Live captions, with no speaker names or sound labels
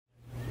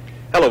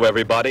Hello,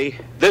 everybody.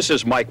 This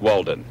is Mike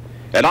Walden,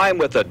 and I'm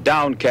with the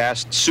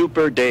downcast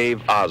Super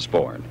Dave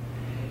Osborne.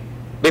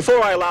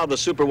 Before I allow the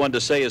Super One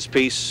to say his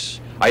piece,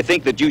 I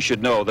think that you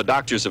should know the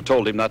doctors have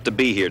told him not to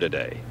be here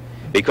today,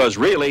 because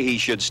really he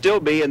should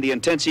still be in the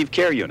intensive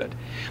care unit.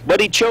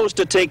 But he chose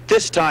to take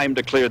this time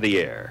to clear the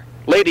air.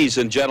 Ladies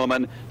and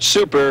gentlemen,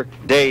 Super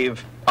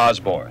Dave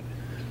Osborne.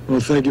 Well,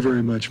 thank you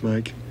very much,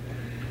 Mike.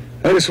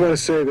 I just want to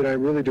say that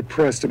I'm really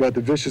depressed about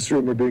the vicious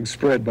rumor being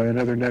spread by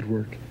another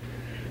network.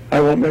 I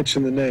won't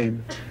mention the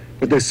name,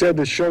 but they said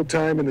the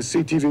Showtime and the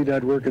CTV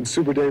network and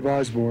Super Dave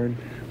Osborne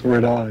were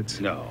at odds.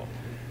 No.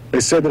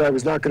 They said that I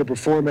was not going to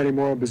perform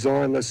anymore on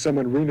Bizarre unless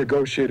someone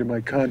renegotiated my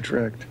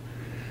contract.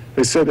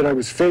 They said that I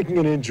was faking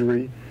an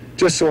injury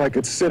just so I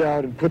could sit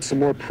out and put some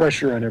more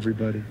pressure on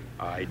everybody.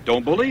 I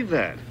don't believe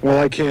that. Well,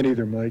 I can't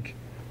either, Mike.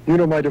 You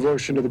know my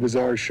devotion to the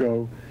Bizarre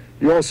show.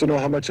 You also know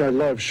how much I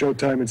love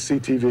Showtime and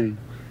CTV.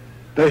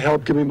 They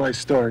helped give me my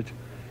start.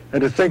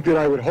 And to think that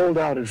I would hold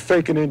out and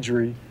fake an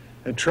injury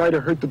and try to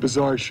hurt the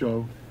Bizarre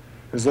show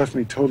has left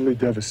me totally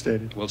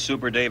devastated. Well,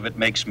 Super Dave, it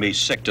makes me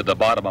sick to the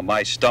bottom of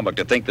my stomach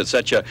to think that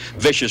such a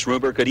vicious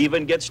rumor could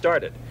even get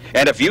started.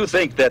 And if you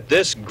think that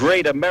this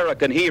great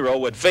American hero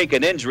would fake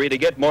an injury to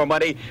get more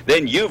money,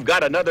 then you've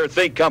got another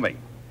thing coming.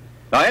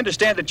 Now, I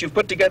understand that you've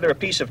put together a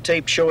piece of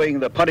tape showing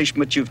the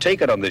punishment you've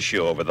taken on this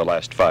show over the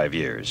last 5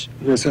 years.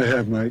 Yes, I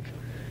have, Mike.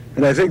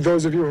 And I think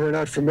those of you who are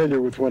not familiar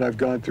with what I've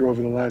gone through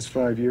over the last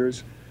 5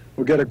 years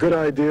will get a good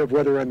idea of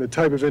whether I'm the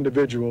type of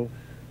individual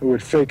who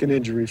would fake an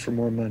injury for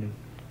more money.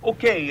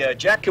 Okay,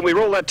 Jack, can we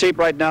roll that tape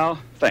right now?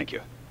 Thank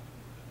you.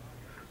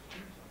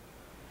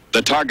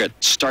 The target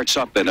starts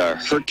up in a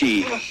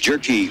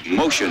herky-jerky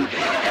motion,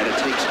 and it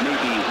takes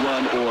maybe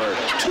 1 or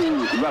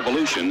 2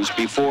 revolutions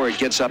before it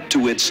gets up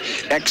to its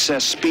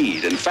excess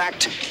speed. In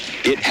fact,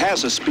 it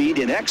has a speed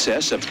in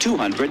excess of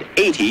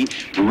 280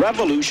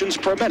 revolutions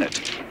per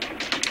minute.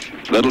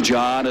 Little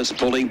John is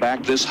pulling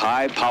back this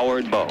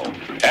high-powered bow.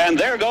 And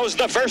there goes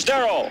the first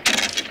arrow.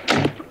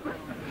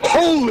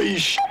 Holy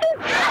sh**! Oh,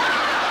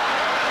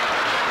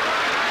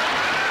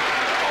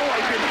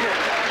 I've been hit.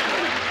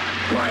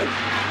 Right.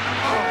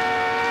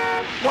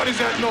 Oh. What is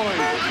that noise?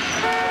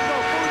 No,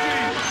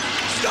 Fuji!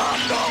 Stop,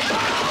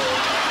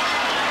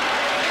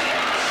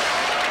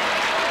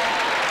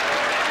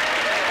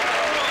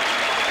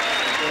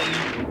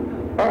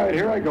 no. All right,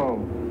 here I go.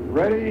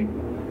 Ready?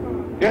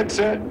 Get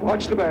set.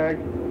 Watch the bag.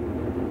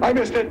 I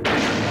missed it.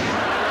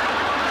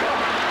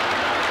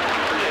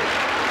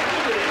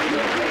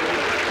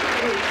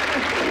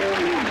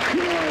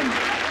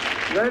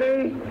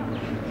 Ready?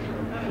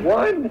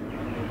 1,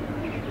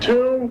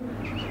 2,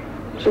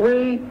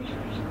 3,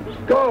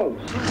 go.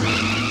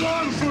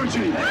 Long,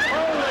 Fuji.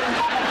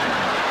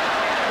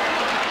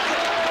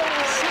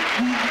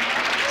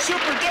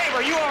 Super Dave,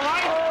 are you all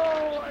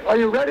right? Are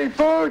you ready,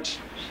 Fuji?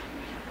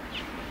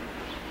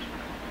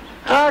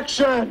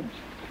 Action.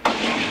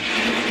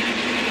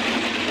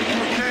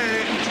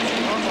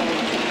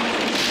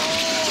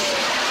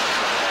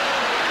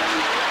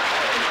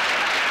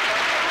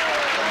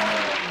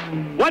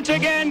 Once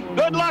again,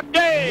 good luck,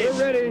 Dave. You're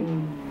ready.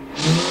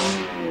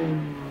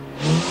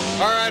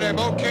 All right, I'm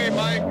okay,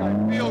 Mike.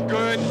 I feel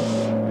good.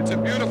 It's a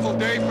beautiful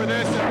day for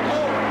this. All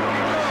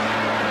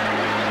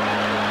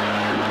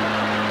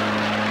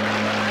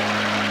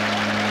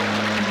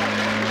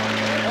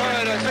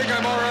right, I think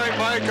I'm all right,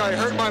 Mike. I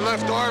hurt my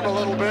left arm a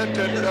little bit,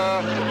 and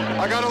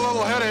I got a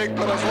little headache,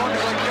 but as long as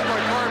I can get my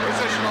car in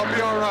position, I'll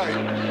be all right.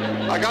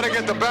 I got to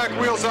get the back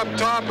wheels up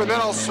top, and then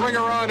I'll swing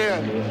around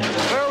in.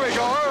 There we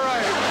go. All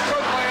right.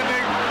 Good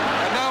landing,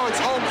 and now it's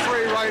home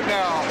free right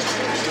now.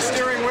 The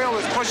steering wheel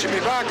is pushing me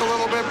back a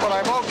little bit, but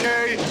I'm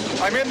okay.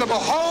 I'm in the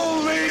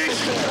holy.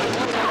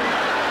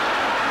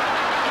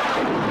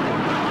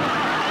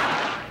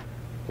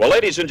 Well,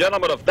 ladies and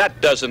gentlemen, if that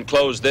doesn't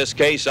close this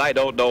case, I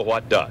don't know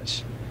what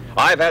does.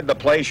 I've had the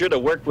pleasure to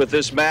work with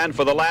this man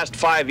for the last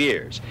 5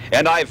 years,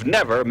 and I've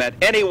never met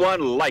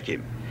anyone like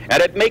him.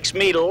 And it makes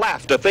me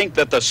laugh to think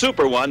that the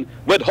Super One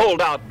would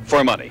hold out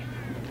for money.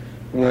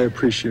 Well, I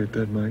appreciate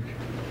that, Mike.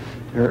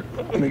 Here,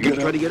 let me get up.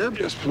 Try to get up?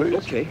 Yes, please.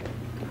 Okay.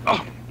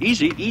 Oh,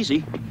 easy,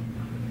 easy.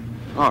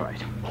 All right.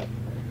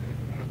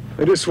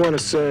 I just want to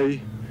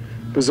say,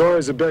 Bizarre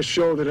is the best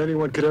show that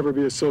anyone could ever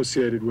be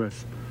associated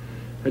with.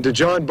 And to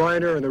John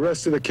Biner and the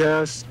rest of the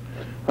cast,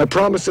 I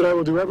promise that I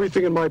will do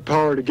everything in my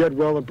power to get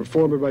well and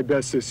perform at my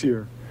best this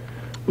year.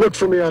 Look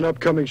for me on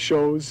upcoming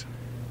shows,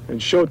 and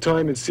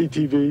Showtime and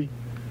CTV.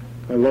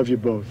 I love you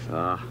both.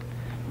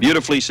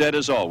 Beautifully said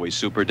as always,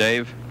 Super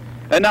Dave.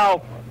 And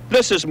now,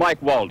 this is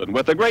Mike Walden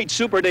with the great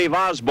Super Dave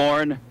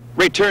Osborne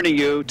returning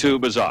you to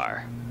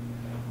Bizarre.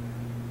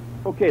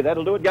 Okay,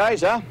 that'll do it,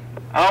 guys, huh?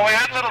 Oh, we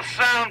had a little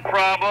sound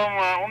problem.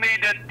 We'll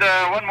need it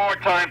one more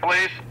time,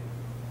 please.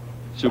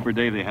 Super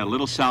Dave, they had a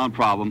little sound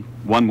problem.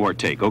 One more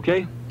take,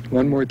 okay?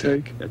 One more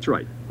take? That's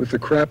right. With the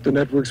crap the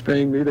network's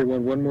paying me, they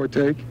want one more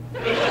take? Do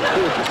it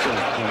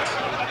yourself, Prince.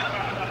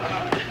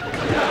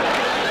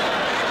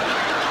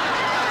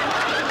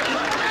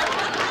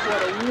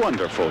 What a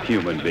wonderful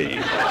human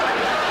being.